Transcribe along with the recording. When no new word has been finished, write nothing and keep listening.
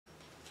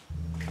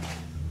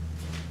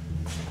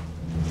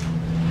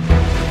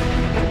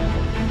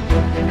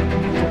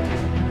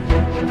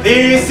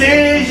This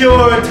is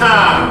your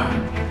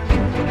time.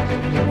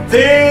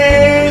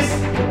 This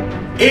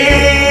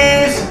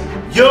is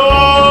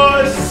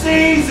your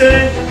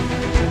season.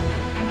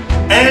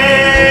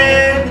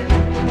 And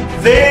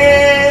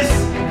this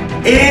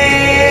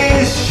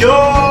is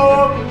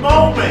your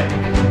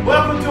moment.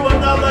 Welcome to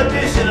another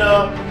edition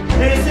of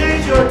This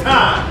is Your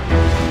Time.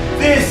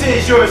 This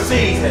is your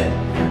season.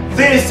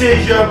 This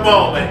is your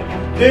moment.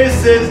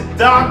 This is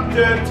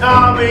Dr.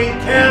 Tommy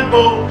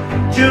Campbell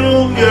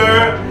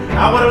Jr.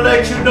 I want to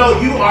let you know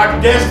you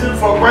are destined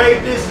for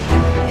greatness.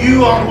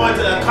 You are going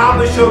to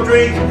accomplish your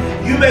dreams.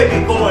 You may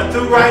be going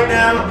through right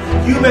now.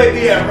 You may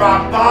be at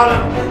rock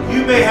bottom.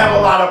 You may have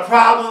a lot of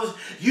problems.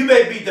 You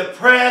may be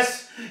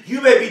depressed.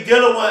 You may be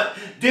dealing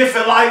with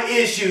different life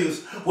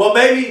issues. Well,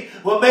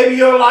 maybe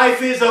your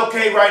life is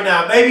okay right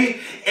now.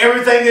 Maybe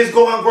everything is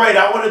going great.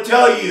 I want to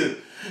tell you,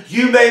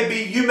 you may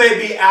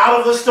be out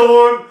of the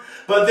storm.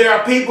 But there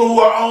are people who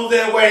are on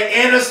their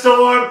way in a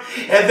storm,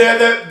 and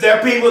there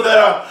are people that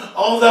are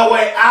on their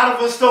way out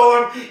of a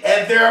storm,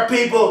 and there are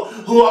people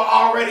who are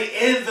already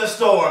in the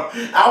storm.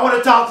 I want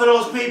to talk to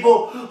those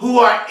people who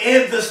are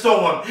in the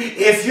storm.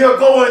 If you're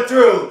going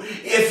through,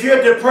 if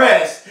you're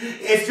depressed,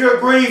 if you're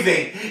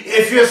grieving,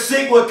 if you're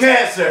sick with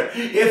cancer,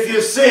 if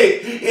you're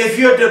sick, if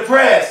you're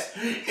depressed,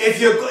 if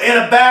you're in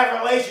a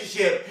bad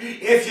relationship,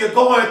 if you're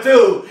going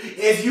through,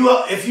 if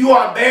you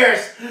are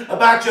embarrassed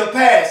about your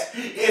past,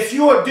 if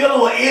you are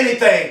dealing with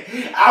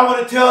anything, I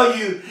want to tell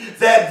you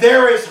that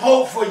there is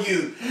hope for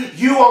you.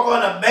 You are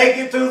going to make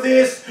it through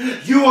this.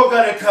 You are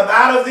going to come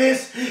out of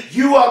this.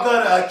 You are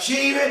going to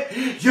achieve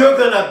it. You're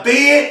going to be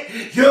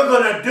it. You're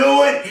going to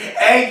do it.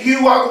 And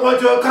you are going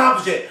to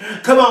accomplish it.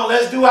 Come on,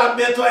 let's do our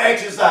mental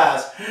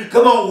exercise.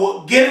 Come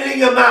on, get it in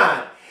your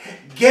mind.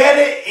 Get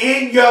it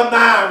in your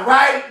mind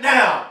right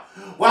now.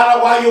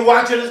 While you're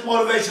watching this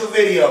motivational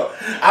video,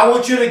 I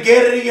want you to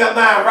get it in your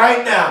mind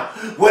right now.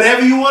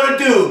 Whatever you want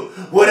to do,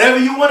 whatever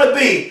you want to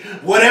be,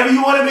 whatever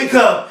you want to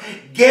become,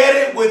 get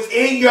it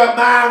within your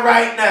mind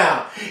right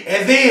now.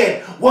 And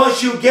then,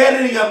 once you get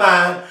it in your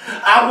mind,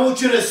 I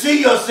want you to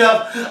see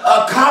yourself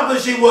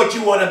accomplishing what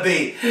you want to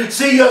be.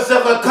 See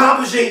yourself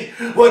accomplishing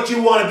what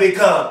you want to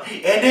become.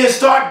 And then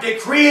start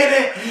decreeing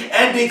it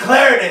and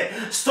declaring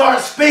it. Start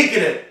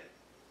speaking it.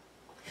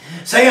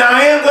 Say,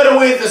 I am going to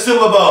win the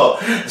Super Bowl.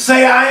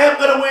 Say, I am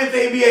going to win the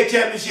NBA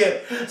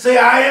championship. Say,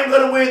 I am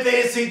going to win the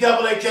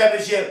NCAA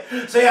championship.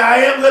 Say, I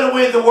am going to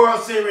win the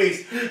World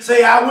Series.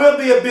 Say, I will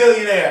be a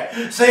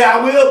billionaire. Say,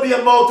 I will be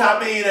a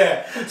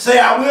multimillionaire. Say,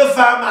 I will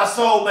find my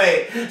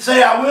soulmate.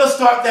 Say, I will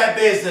start that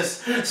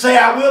business. Say,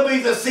 I will be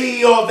the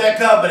CEO of that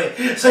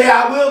company. Say,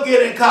 I will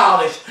get in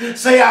college.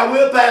 Say, I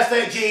will pass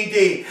that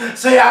GED.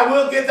 Say, I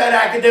will get that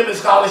academic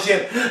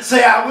scholarship.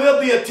 Say, I will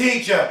be a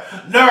teacher,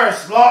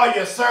 nurse,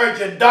 lawyer,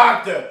 surgeon, doctor,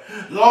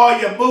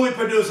 lawyer, movie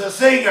producer,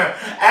 singer,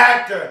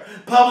 actor,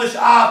 published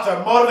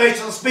author,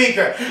 motivational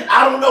speaker.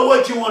 I don't know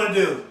what you want to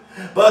do.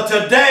 But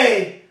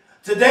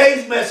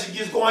today's message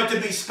is going to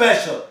be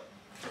special.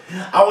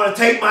 I want to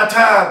take my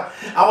time.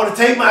 I want to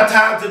take my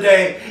time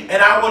today,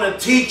 and I want to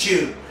teach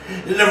you.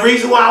 And the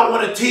reason why I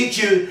want to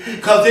teach you,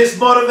 because this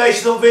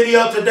motivational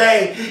video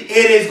today,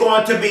 it is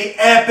going to be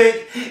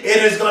epic.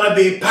 It is going to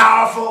be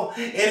powerful.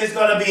 It is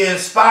going to be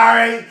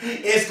inspiring.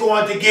 It's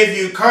going to give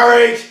you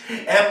courage.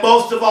 And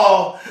most of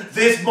all,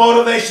 this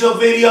motivational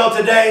video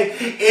today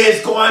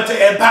is going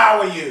to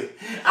empower you.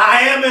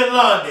 I am in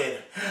London.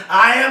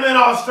 I am in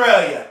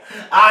Australia.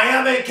 I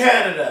am in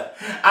Canada.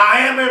 I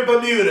am in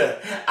Bermuda.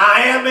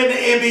 I am in the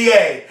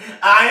NBA.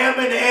 I am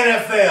in the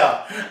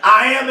NFL.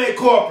 I am in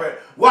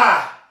corporate.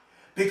 Why?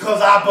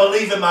 Because I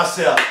believe in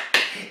myself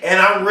and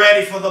I'm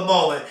ready for the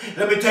moment.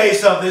 Let me tell you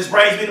something. This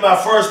brings me to my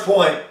first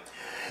point.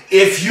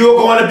 If you're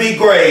going to be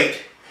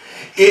great,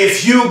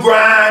 if you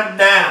grind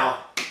now,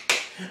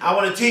 I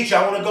want to teach you.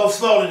 I want to go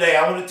slow today.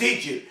 I want to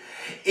teach you.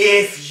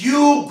 If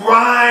you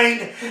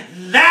grind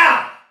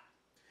now,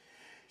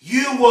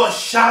 you will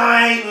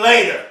shine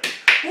later.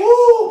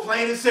 Woo,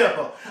 plain and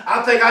simple.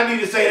 I think I need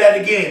to say that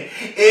again.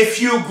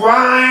 If you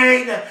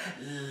grind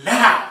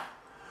now,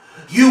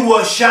 you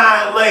will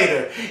shine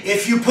later.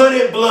 If you put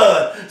in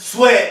blood,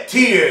 sweat,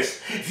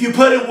 tears, if you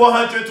put in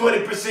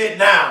 120%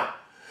 now,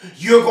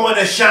 you're going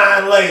to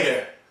shine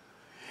later.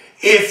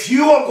 If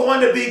you are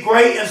going to be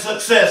great and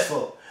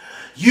successful,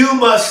 you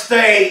must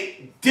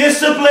stay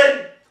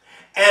disciplined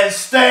and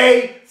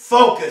stay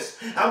focused.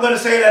 I'm going to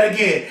say that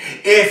again.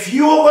 If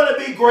you are going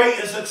to be great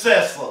and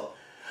successful,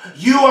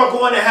 you are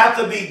going to have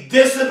to be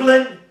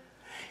disciplined.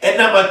 And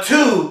number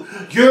two,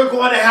 you're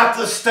going to have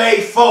to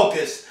stay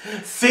focused.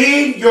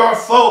 Feed your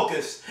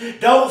focus.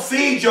 Don't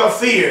feed your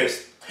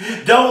fears.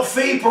 Don't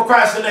feed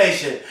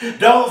procrastination.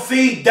 Don't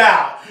feed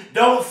doubt.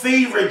 Don't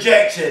feed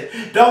rejection.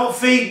 Don't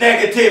feed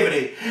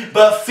negativity.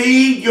 But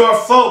feed your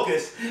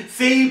focus.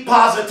 Feed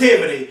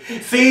positivity.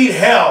 Feed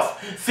health.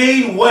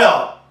 Feed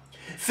wealth.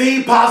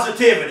 Feed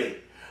positivity.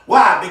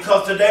 Why?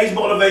 Because today's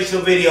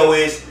motivational video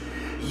is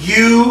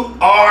you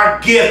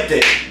are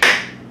gifted.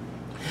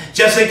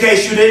 Just in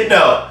case you didn't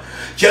know.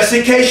 Just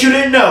in case you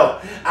didn't know,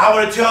 I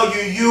want to tell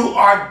you, you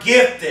are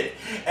gifted.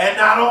 And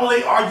not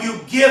only are you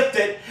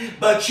gifted,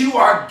 but you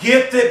are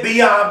gifted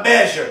beyond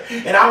measure.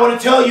 And I want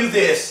to tell you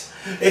this.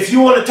 If you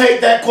want to take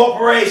that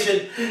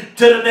corporation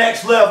to the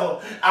next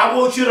level, I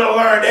want you to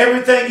learn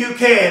everything you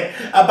can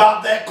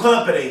about that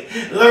company.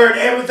 Learn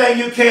everything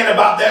you can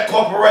about that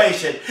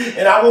corporation.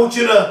 And I want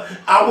you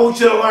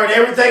to learn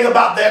everything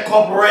about that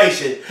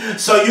corporation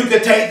so you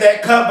can take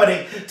that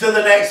company to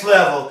the next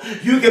level.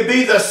 You can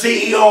be the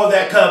CEO of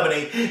that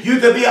company. You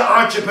can be an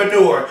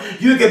entrepreneur.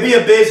 You can be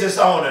a business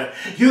owner.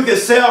 You can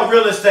sell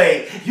real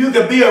estate. You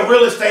can be a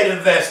real estate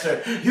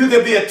investor. You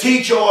can be a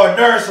teacher or a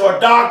nurse or a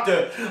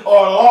doctor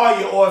or a lawyer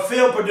or a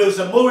film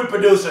producer, movie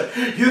producer.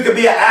 You could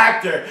be an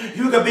actor.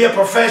 You could be a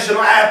professional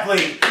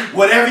athlete.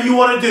 Whatever you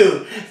want to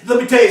do.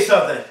 Let me tell you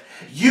something.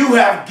 You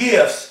have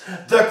gifts.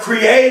 The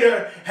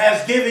Creator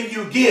has given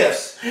you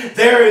gifts.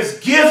 There is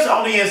gifts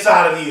on the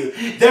inside of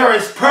you. There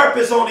is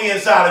purpose on the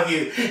inside of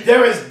you.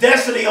 There is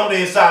destiny on the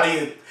inside of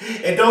you.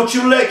 And don't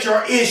you let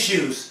your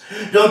issues,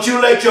 don't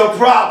you let your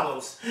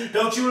problems,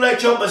 don't you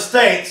let your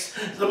mistakes,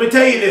 let me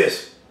tell you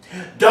this.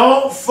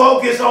 Don't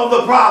focus on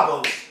the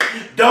problems.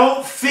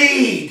 Don't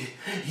feed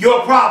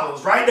your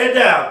problems. Write that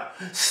down.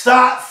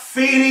 Stop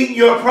feeding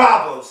your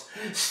problems.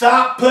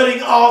 Stop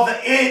putting all the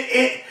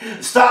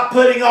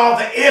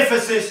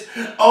emphasis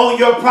on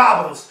your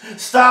problems.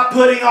 Stop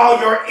putting all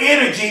your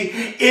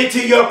energy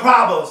into your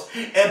problems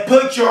and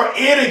put your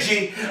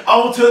energy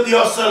onto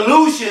your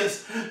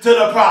solutions to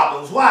the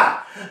problems.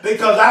 Why?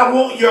 Because I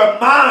want your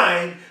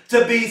mind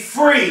to be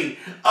free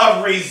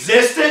of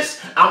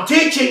resistance. I'm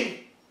teaching.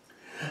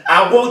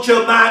 I want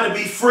your mind to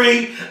be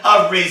free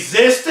of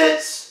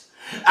resistance.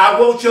 I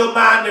want your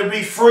mind to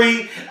be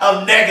free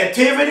of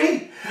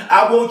negativity.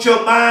 I want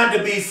your mind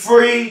to be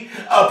free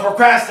of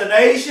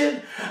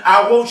procrastination.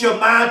 I want your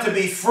mind to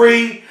be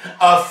free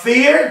of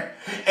fear.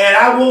 And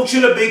I want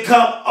you to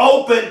become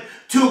open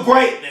to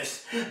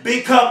greatness.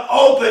 Become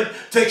open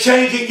to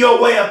changing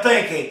your way of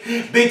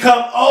thinking.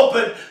 Become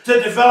open to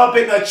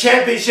developing a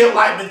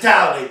championship-like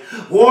mentality.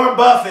 Warren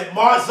Buffett,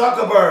 Mark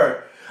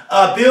Zuckerberg,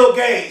 Bill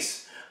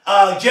Gates,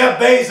 Jeff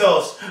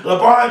Bezos,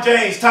 LeBron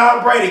James,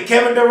 Tom Brady,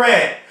 Kevin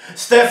Durant,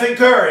 Stephen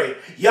Curry,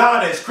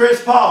 Giannis,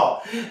 Chris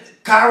Paul,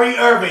 Kyrie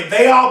Irving,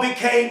 they all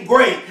became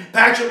great.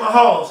 Patrick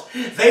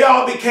Mahomes, they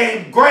all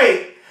became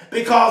great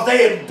because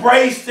they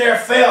embraced their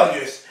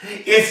failures.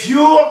 If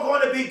you are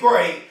going to be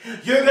great,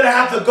 you're going to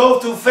have to go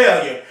through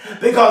failure.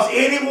 Because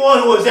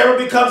anyone who has ever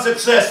become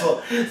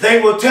successful, they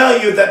will tell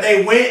you that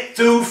they went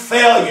through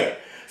failure.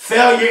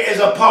 Failure is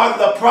a part of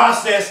the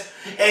process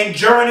and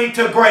journey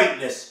to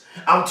greatness.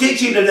 I'm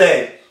teaching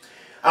today.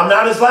 I'm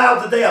not as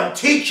loud today. I'm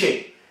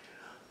teaching.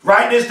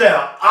 Write this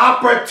down.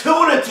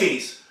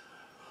 Opportunities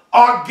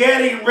are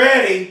getting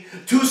ready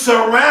to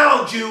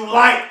surround you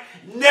like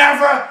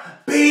never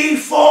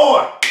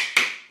before.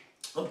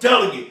 I'm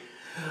telling you.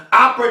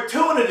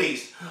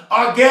 Opportunities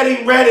are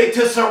getting ready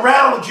to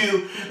surround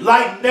you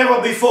like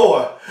never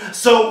before.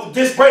 So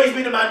this brings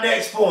me to my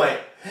next point.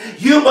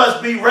 You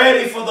must be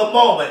ready for the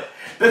moment.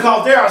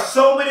 Because there are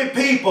so many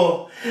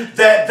people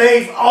that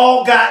they've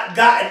all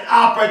gotten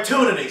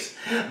opportunities.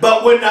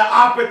 But when the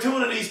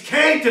opportunities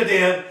came to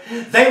them,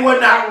 they were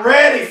not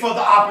ready for the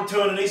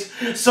opportunities.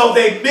 So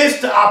they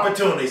missed the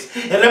opportunities.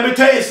 And let me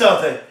tell you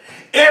something.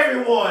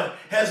 Everyone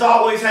has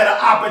always had an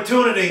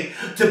opportunity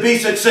to be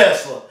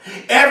successful.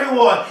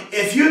 Everyone,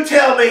 if you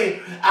tell me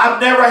I've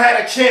never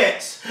had a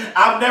chance,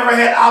 I've never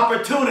had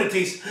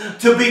opportunities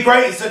to be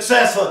great and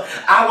successful,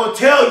 I will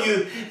tell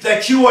you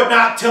that you are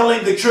not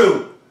telling the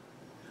truth.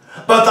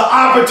 But the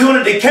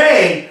opportunity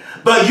came,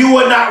 but you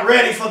were not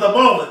ready for the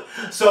moment.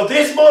 So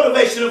this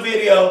motivational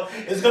video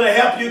is going to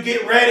help you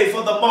get ready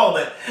for the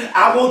moment.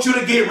 I want you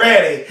to get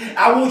ready.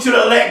 I want you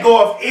to let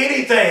go of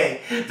anything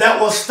that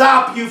will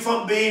stop you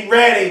from being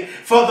ready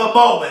for the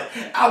moment.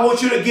 I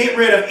want you to get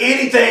rid of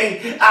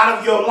anything out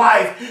of your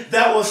life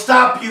that will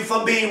stop you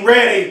from being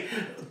ready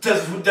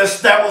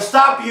that will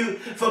stop you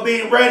from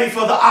being ready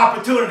for the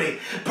opportunity.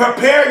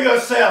 Prepare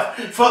yourself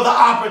for the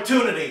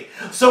opportunity.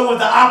 So when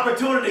the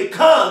opportunity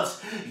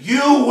comes,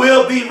 you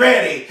will be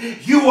ready.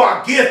 You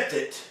are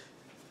gifted.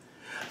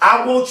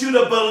 I want you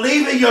to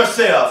believe in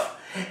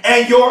yourself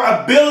and your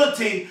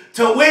ability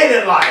to win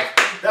in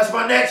life. That's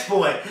my next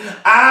point.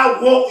 I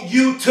want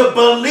you to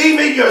believe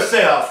in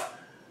yourself.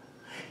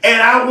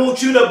 And I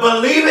want you to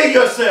believe in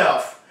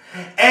yourself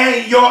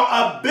and your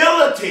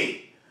ability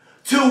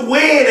to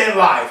win in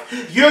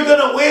life. You're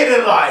going to win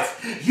in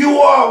life. You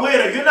are a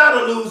winner. You're not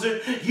a loser.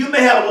 You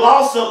may have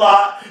lost a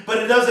lot, but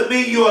it doesn't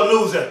mean you're a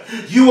loser.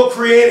 You were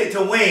created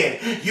to win.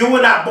 You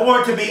were not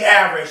born to be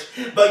average,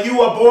 but you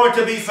were born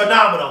to be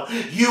phenomenal.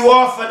 You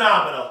are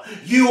phenomenal.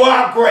 You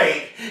are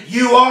great.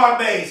 You are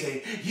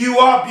amazing. You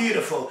are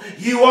beautiful.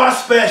 You are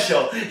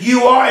special.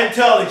 You are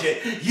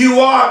intelligent. You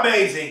are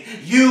amazing.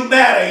 You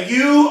matter.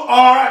 You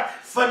are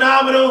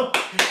phenomenal,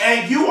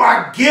 and you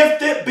are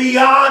gifted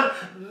beyond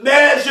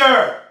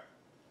measure.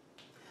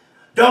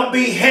 Don't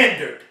be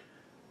hindered.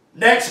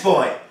 Next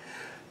point.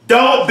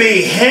 Don't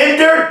be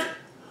hindered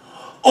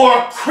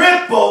or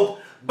crippled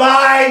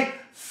by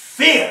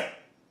fear.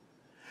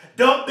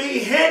 Don't be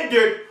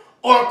hindered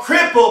or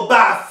crippled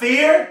by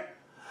fear,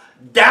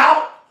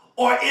 doubt,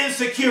 or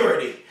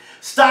insecurity.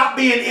 Stop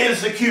being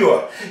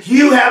insecure.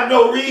 You have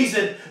no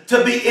reason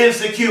to be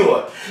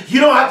insecure. You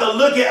don't have to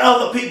look at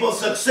other people's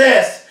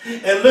success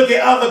and look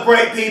at other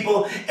great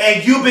people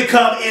and you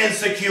become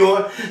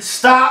insecure.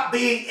 Stop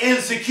being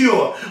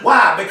insecure.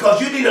 Why?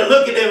 Because you need to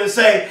look at them and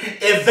say,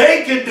 if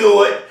they can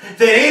do it,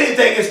 then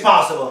anything is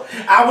possible.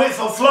 I went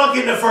from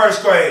flunking the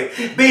first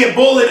grade, being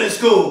bullied in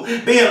school,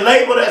 being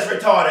labeled as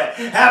retarded,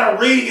 had a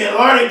reading and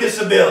learning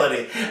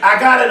disability. I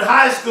got in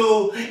high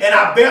school and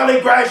I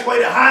barely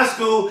graduated high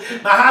school.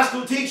 My high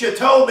school teacher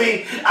told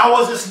me I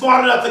wasn't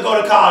smart enough to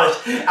go to college.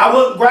 I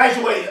wouldn't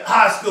graduate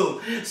high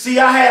school. See,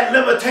 I had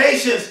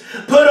limitations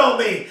put on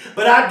me,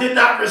 but I did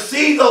not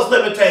receive those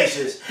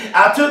limitations.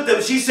 I took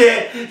them. She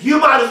said, you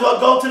might as well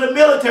go to the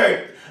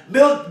military.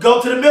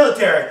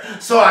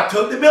 So I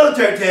took the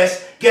military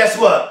test. Guess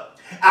what?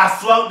 I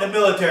flunked the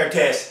military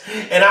test.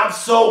 And I'm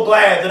so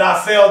glad that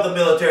I failed the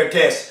military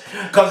test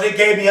because it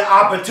gave me an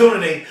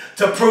opportunity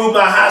to prove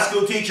my high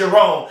school teacher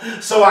wrong.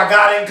 So I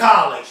got in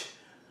college.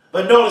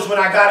 But notice when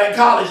I got in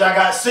college, I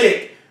got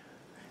sick.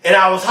 And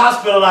I was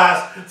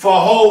hospitalized for a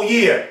whole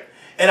year.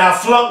 And I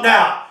flunked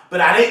out. But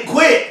I didn't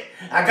quit.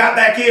 I got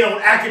back in on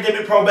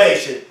academic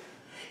probation.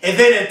 And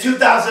then in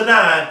 2009,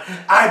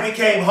 I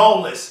became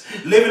homeless,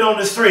 living on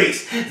the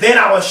streets. Then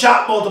I was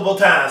shot multiple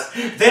times.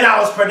 Then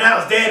I was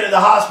pronounced dead in the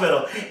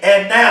hospital.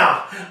 And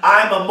now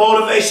I'm a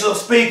motivational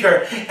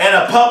speaker and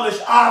a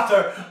published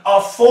author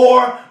of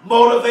 4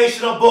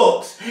 motivational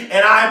books.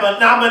 And I'm a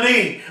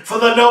nominee for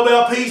the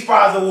Nobel Peace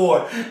Prize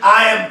Award.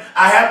 I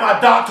have my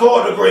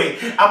doctoral degree.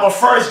 I'm a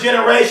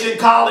first-generation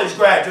college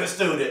graduate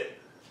student.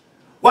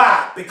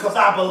 Why? Because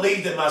I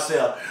believed in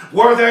myself.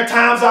 Were there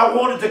times I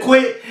wanted to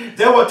quit?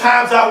 There were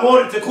times I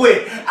wanted to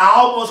quit. I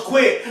almost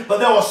quit, but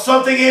there was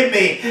something in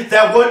me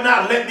that would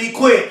not let me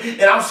quit.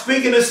 And I'm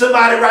speaking to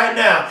somebody right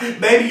now.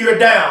 Maybe you're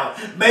down.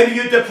 Maybe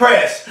you're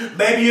depressed.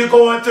 Maybe you're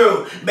going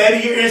through.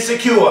 Maybe you're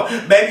insecure.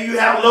 Maybe you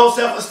have low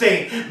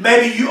self-esteem.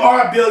 Maybe you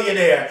are a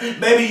billionaire.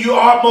 Maybe you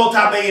are a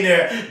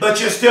multimillionaire,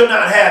 but you're still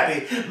not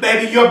happy.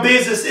 Maybe your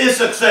business is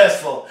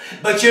successful,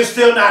 but you're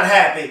still not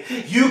happy.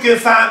 You can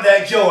find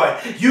that joy.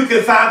 You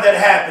can find that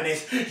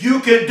happiness. You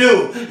can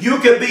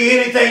be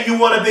anything you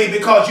want to be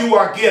because you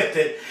are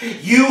gifted.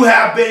 You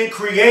have been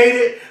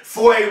created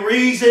for a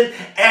reason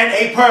and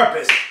a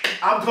purpose.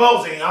 I'm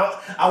closing.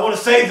 I want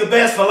to save the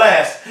best for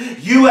last.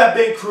 You have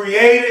been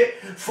created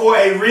for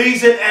a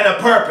reason and a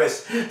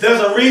purpose. There's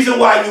a reason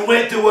why you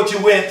went through what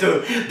you went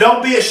through.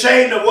 Don't be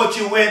ashamed of what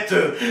you went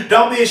through.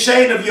 Don't be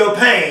ashamed of your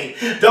pain.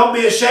 Don't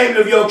be ashamed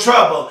of your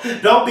trouble.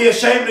 Don't be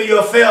ashamed of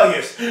your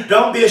failures.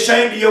 Don't be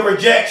ashamed of your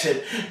rejection.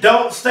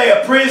 Don't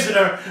stay a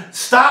prisoner.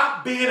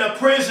 Stop being a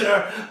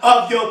prisoner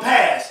of your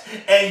past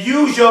and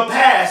use your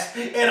past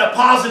in a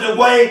positive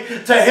way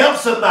to help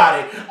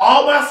somebody.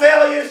 All my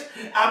failures,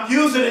 I'm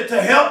using it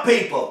to help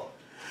people.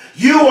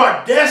 You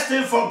are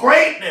destined for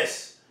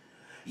greatness.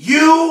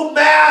 You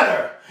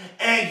matter.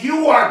 And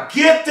you are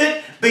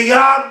gifted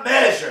beyond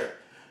measure.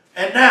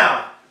 And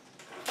now,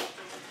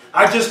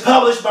 I just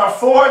published my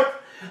fourth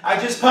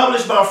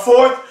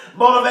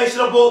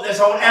motivational book that's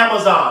on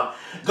Amazon.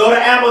 Go to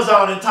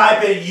Amazon and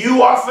type in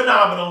 "You Are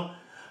Phenomenal."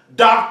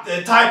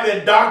 Type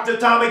in Dr.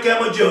 Tommy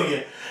Campbell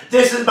Jr.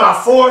 This is my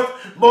 4th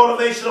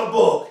motivational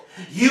book.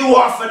 You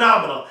are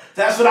phenomenal.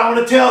 That's what I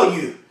want to tell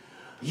you.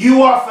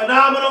 You are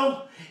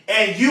phenomenal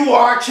and you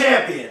are a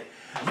champion.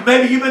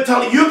 Maybe you've been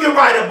told you can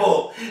write a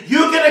book.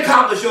 You can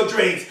accomplish your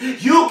dreams.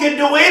 You can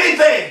do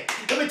anything.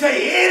 Let me tell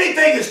you,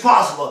 anything is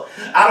possible.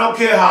 I don't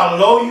care how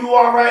low you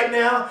are right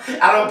now.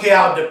 I don't care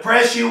how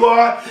depressed you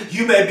are.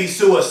 You may be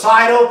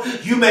suicidal.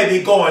 You may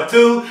be going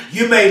through.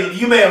 You may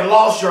have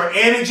lost your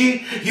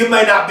energy. You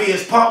may not be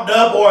as pumped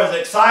up or as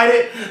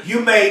excited. You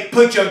may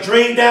put your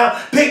dream down.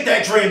 Pick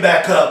that dream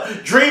back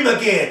up. Dream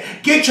again.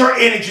 Get your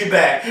energy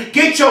back.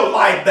 Get your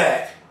life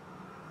back.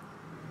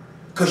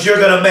 Because you're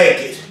going to make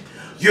it.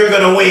 You're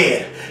going to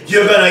win.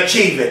 You're going to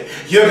achieve it.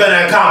 You're going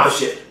to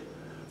accomplish it.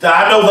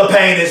 I know the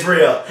pain is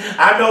real.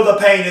 I know the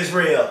pain is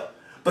real.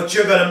 But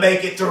you're going to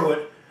make it through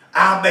it.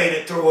 I made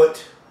it through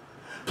it.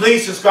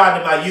 Please subscribe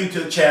to my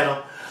YouTube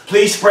channel.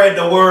 Please spread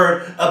the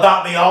word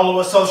about me all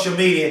over social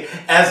media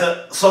as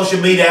a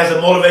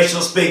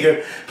motivational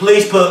speaker.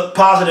 Please put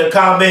positive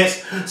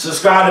comments.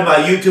 Subscribe to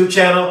my YouTube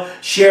channel.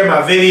 Share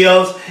my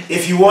videos.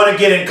 If you want to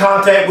get in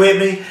contact with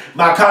me,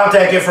 my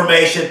contact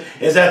information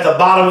is at the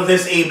bottom of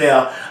this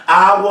email.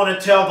 I want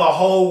to tell the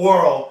whole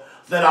world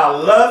that I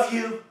love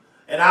you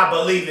and I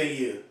believe in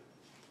you.